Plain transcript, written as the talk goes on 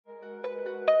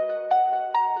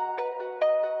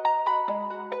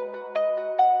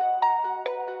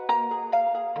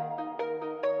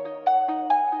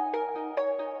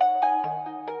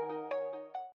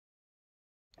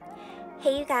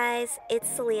guys, it's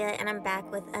Celia and I'm back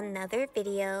with another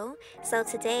video. So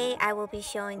today I will be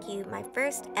showing you my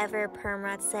first ever perm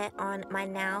rod set on my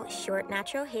now short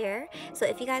natural hair. So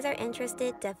if you guys are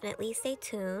interested, definitely stay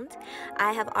tuned.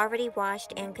 I have already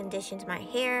washed and conditioned my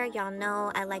hair. Y'all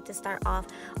know I like to start off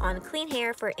on clean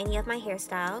hair for any of my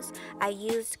hairstyles. I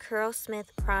used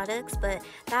Curlsmith products, but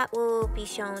that will be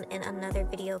shown in another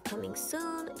video coming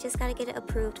soon. Just gotta get it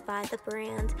approved by the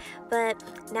brand. But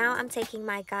now I'm taking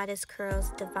my Goddess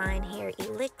Curls Divine Hair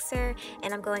Elixir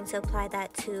and I'm going to apply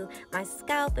that to my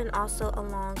scalp and also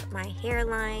along my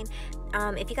hairline.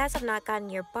 If you guys have not gotten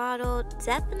your bottle,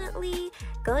 definitely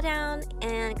go down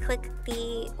and click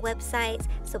the website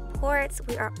supports.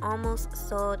 We are almost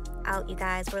sold out, you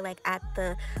guys. We're like at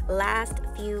the last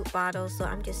few bottles, so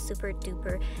I'm just super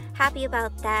duper happy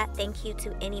about that. Thank you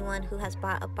to anyone who has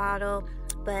bought a bottle.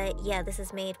 But yeah, this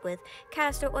is made with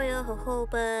castor oil,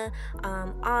 jojoba,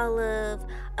 olive,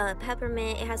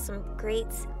 peppermint. It has some great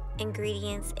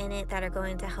ingredients in it that are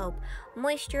going to help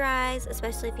moisturize,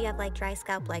 especially if you have like dry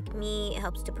scalp like me. It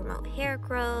helps to promote hair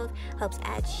growth, helps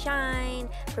add shine,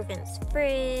 prevents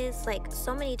frizz, like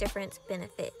so many different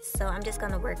benefits. So I'm just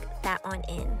gonna work that on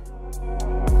in.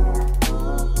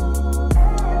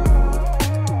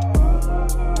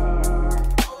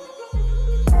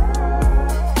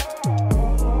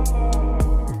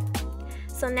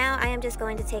 So now I am just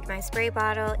going to take my spray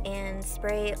bottle and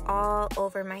spray all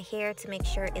over my hair to make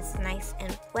sure it's nice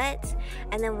and wet.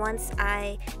 And then once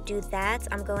I do that,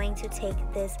 I'm going to take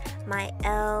this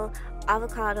Mielle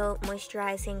avocado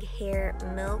moisturizing hair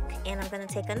milk, and I'm going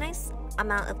to take a nice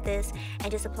amount of this and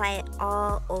just apply it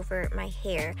all over my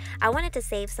hair. I wanted to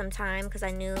save some time because I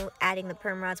knew adding the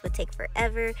perm rods would take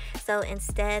forever. So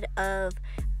instead of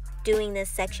doing this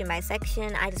section by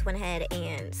section, I just went ahead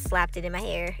and slapped it in my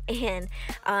hair and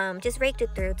just raked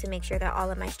it through to make sure that all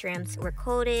of my strands were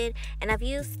coated. And I've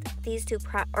used these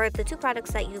the two products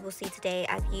that you will see today.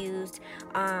 I've used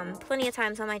plenty of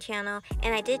times on my channel,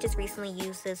 and I did just recently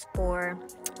use this for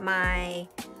my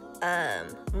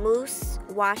Mousse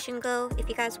wash and go, if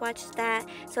you guys watched that.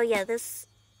 So yeah, this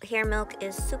hair milk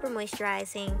is super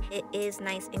moisturizing. It is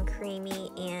nice and creamy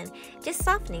and just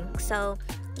softening. So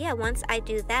yeah, once I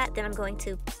do that, then I'm going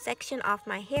to section off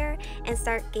my hair and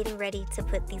start getting ready to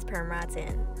put these perm rods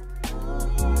in.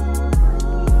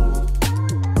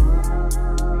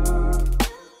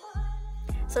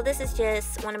 So this is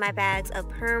just one of my bags of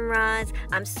perm rods.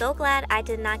 I'm so glad I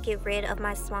did not get rid of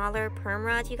my smaller perm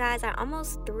rods, you guys. I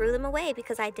almost threw them away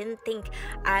because I didn't think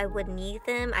I would need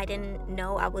them. I didn't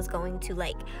know I was going to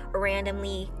like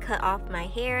randomly cut off my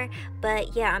hair.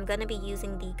 But yeah, I'm gonna be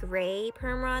using the gray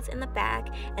perm rods in the back,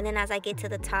 and then as I get to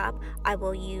the top, I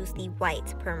will use the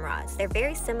white perm rods. They're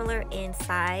very similar in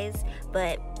size,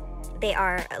 but they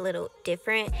are a little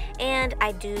different, and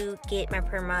I do get my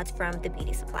perm rods from the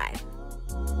beauty supply.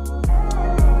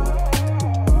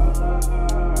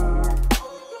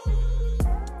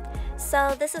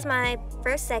 So this is my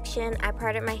first section. I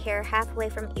parted my hair halfway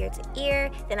from ear to ear,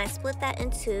 then I split that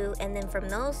in two, and then from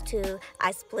those two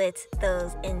I split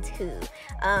those in two.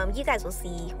 You guys will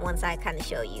see once I kind of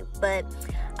show you, but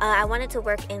I wanted to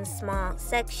work in small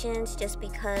sections just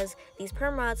because these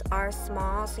perm rods are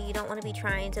small, so you don't want to be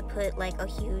trying to put like a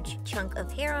huge chunk of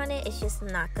hair on it. It's just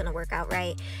not gonna work out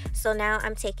right. So now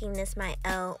I'm taking this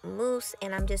Mielle mousse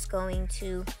and I'm just going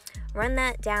to run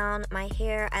that down my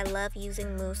hair. I love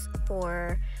using mousse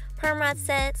for perm rod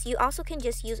sets. You also can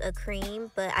just use a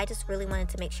cream, but I just really wanted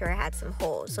to make sure I had some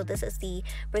hold. So this is the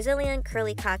Brazilian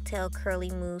Curly Cocktail Curly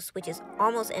Mousse, which is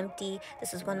almost empty.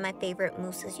 This is one of my favorite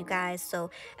mousses, you guys. So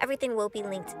everything will be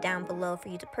linked down below for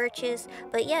you to purchase.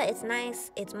 But yeah, it's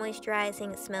nice, it's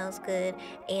moisturizing, it smells good,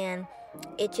 and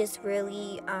it just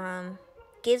really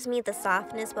gives me the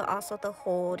softness but also the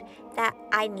hold that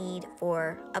I need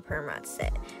for a perm rod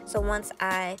set. So once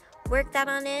I work that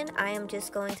on in, I am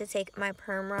just going to take my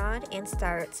perm rod and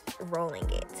start rolling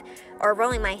it, or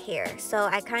rolling my hair. So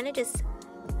I kind of just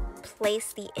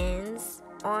place the ends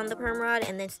on the perm rod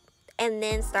and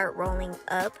then start rolling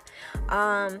up.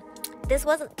 This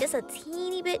was just a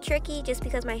teeny bit tricky just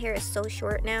because my hair is so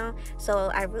short now, so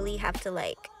I really have to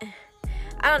like,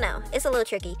 I don't know, it's a little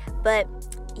tricky. But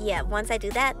yeah, once I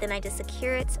do that, then I just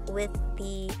secure it with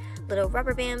the little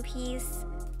rubber band piece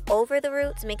over the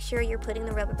roots. Make sure you're putting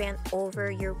the rubber band over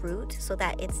your root so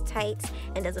that it's tight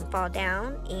and doesn't fall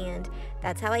down, and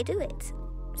that's how I do it.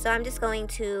 So I'm just going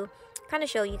to kind of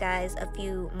show you guys a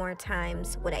few more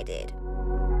times what I did.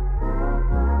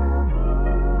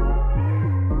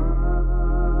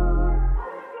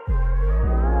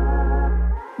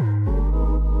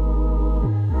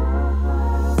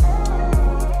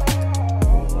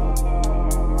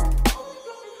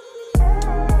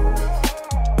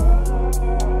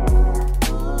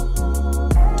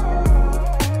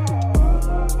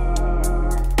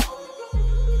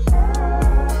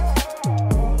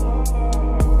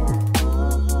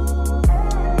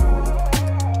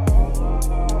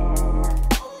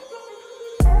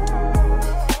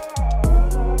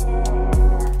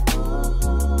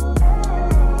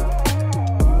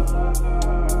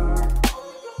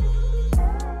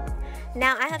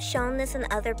 this in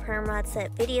other perm rod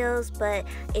set videos, but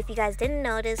if you guys didn't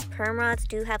notice, perm rods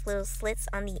do have little slits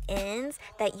on the ends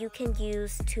that you can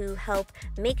use to help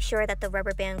make sure that the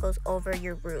rubber band goes over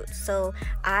your roots. So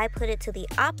I put it to the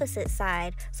opposite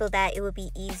side so that it would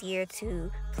be easier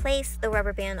to place the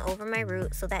rubber band over my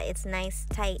root so that it's nice,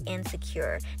 tight, and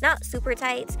secure. Not super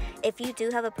tight. If you do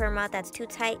have a perm rod that's too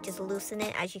tight, just loosen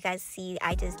it, as you guys see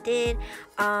I just did.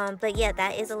 But yeah,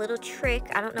 that is a little trick.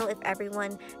 I don't know if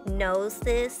everyone knows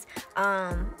this,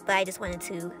 but I just wanted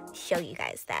to show you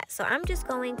guys that. So I'm just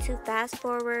going to fast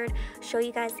forward, show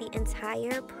you guys the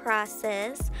entire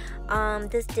process.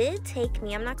 This did take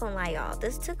me, I'm not gonna lie y'all,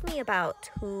 this took me about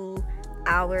 2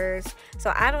 hours.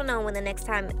 So I don't know when the next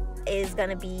time is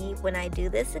gonna be when I do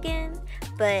this again,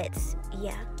 but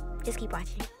yeah, just keep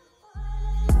watching.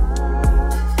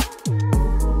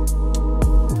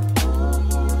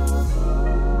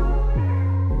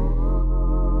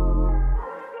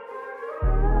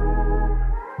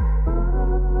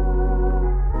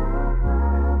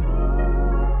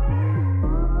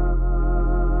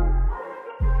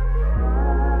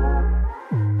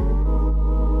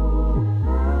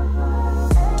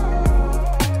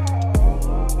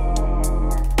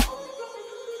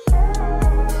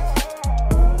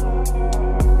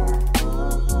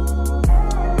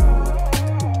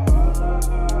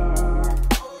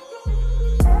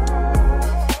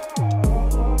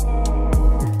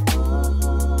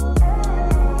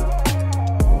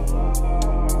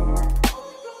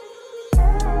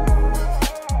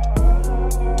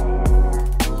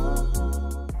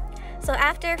 So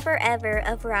after forever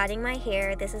of rodding my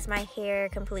hair, this is my hair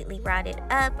completely rodded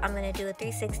up. I'm going to do a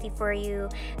 360 for you.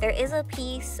 There is a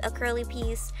piece, a curly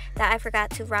piece, that I forgot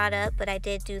to rod up, but I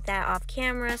did do that off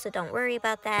camera, so don't worry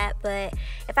about that. But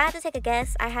if I had to take a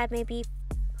guess, I had maybe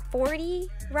 40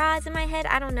 rods in my head,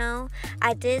 I don't know.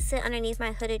 I did sit underneath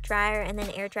my hooded dryer and then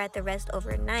air dried the rest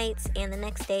overnight, and the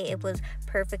next day it was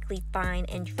perfectly fine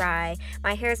and dry.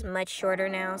 My hair is much shorter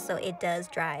now, so it does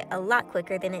dry a lot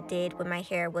quicker than it did when my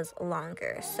hair was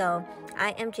longer. So I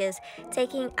am just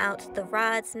taking out the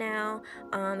rods now.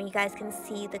 You guys can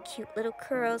see the cute little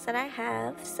curls that I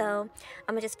have, so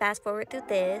I'm gonna just fast forward through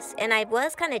this. And I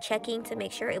was kind of checking to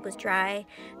make sure it was dry,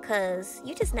 because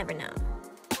you just never know.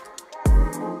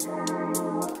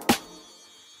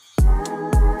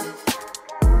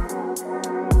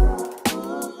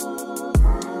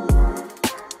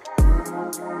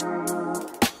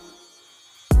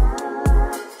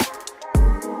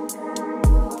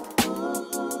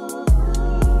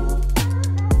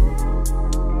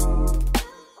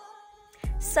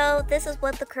 So this is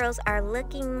what the curls are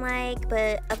looking like,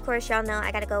 but of course y'all know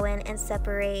I gotta go in and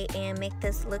separate and make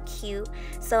this look cute.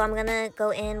 So I'm gonna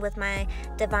go in with my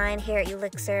Divine Hair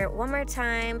Elixir one more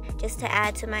time, just to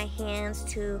add to my hands,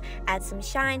 to add some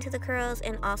shine to the curls,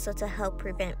 and also to help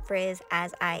prevent frizz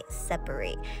as I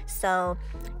separate. So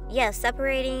yeah,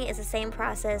 separating is the same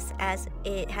process as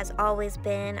it has always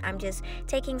been. I'm just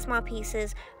taking small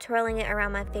pieces, twirling it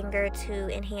around my finger to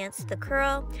enhance the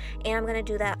curl, and I'm gonna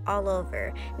do that all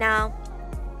over. Now,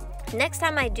 next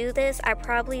time I do this, I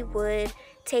probably would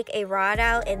take a rod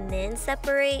out and then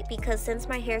separate, because since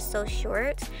my hair is so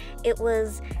short, it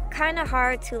was kind of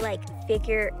hard to like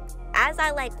figure, as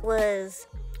I like was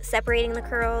separating the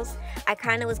curls, I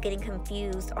kind of was getting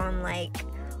confused on like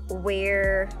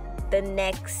where the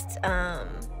next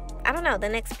I don't know, the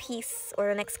next piece or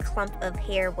the next clump of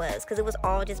hair was, because it was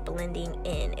all just blending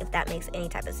in, if that makes any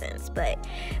type of sense. But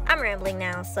I'm rambling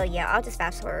now, so yeah, I'll just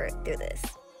fast forward through this.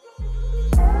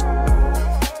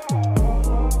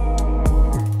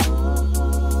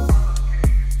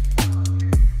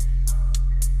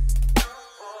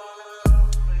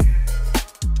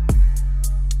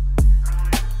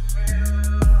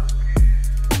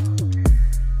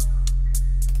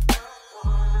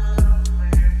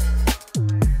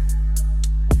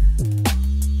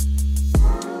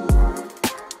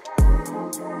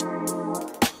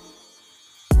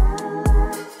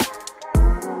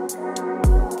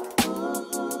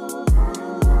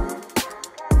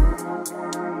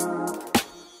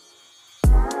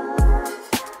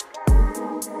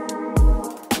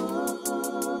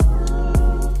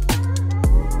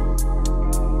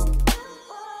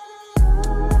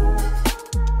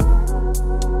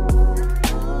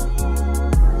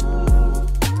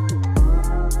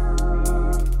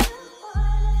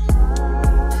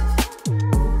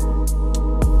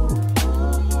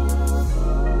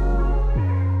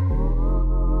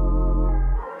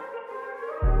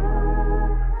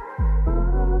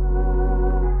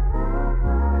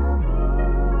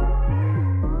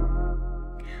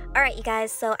 Alright you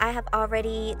guys, so I have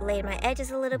already laid my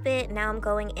edges a little bit. Now I'm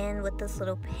going in with this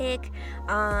little pick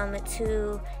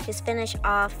to just finish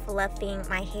off fluffing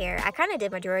my hair. I kind of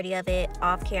did majority of it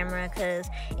off camera because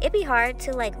it'd be hard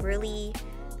to like really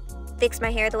fix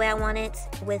my hair the way I want it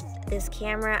with this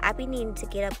camera. I'd be needing to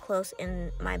get up close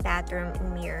in my bathroom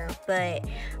mirror, but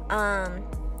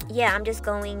yeah, I'm just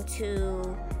going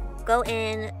to go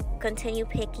in, continue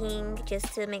picking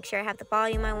just to make sure I have the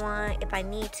volume I want. If I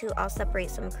need to, I'll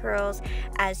separate some curls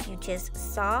as you just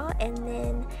saw, and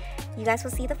then you guys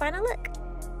will see the final look.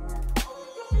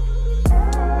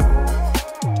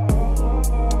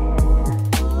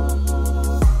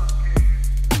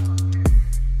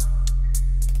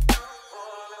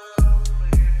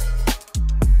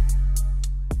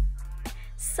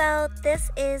 So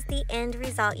this is the end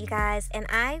result, you guys, and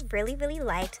I really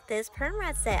liked this perm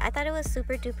rod set. I thought it was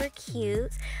super duper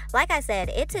cute. Like I said,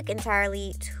 it took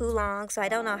entirely too long, so I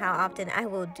don't know how often I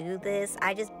will do this.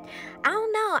 I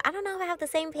don't know if I have the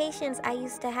same patience I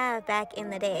used to have back in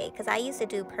the day, because I used to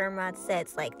do perm rod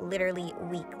sets like literally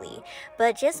weekly.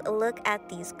 But just look at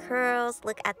these curls,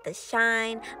 look at the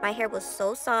shine. My hair was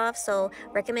so soft, so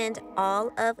recommend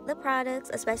all of the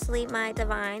products, especially my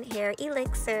Divine Hair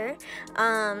Elixir.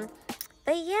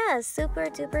 But yeah, super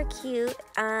duper cute.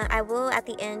 I will at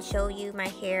the end show you my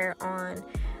hair on,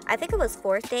 I think it was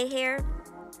 4th day hair.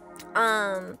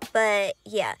 But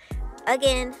yeah,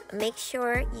 again, make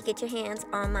sure you get your hands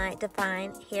on my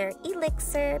Divine Hair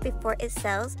Elixir before it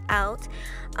sells out.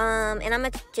 And I'm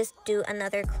gonna just do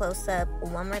another close-up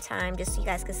one more time just so you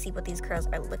guys can see what these curls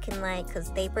are looking like,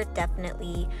 because they were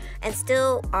definitely and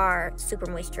still are super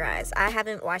moisturized. I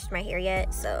haven't washed my hair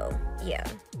yet, so yeah.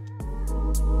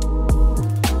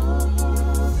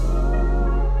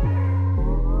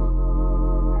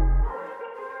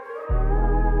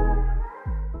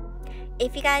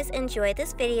 If you guys enjoyed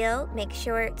this video, make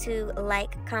sure to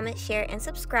like, comment, share, and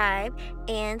subscribe,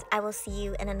 and I will see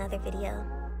you in another video.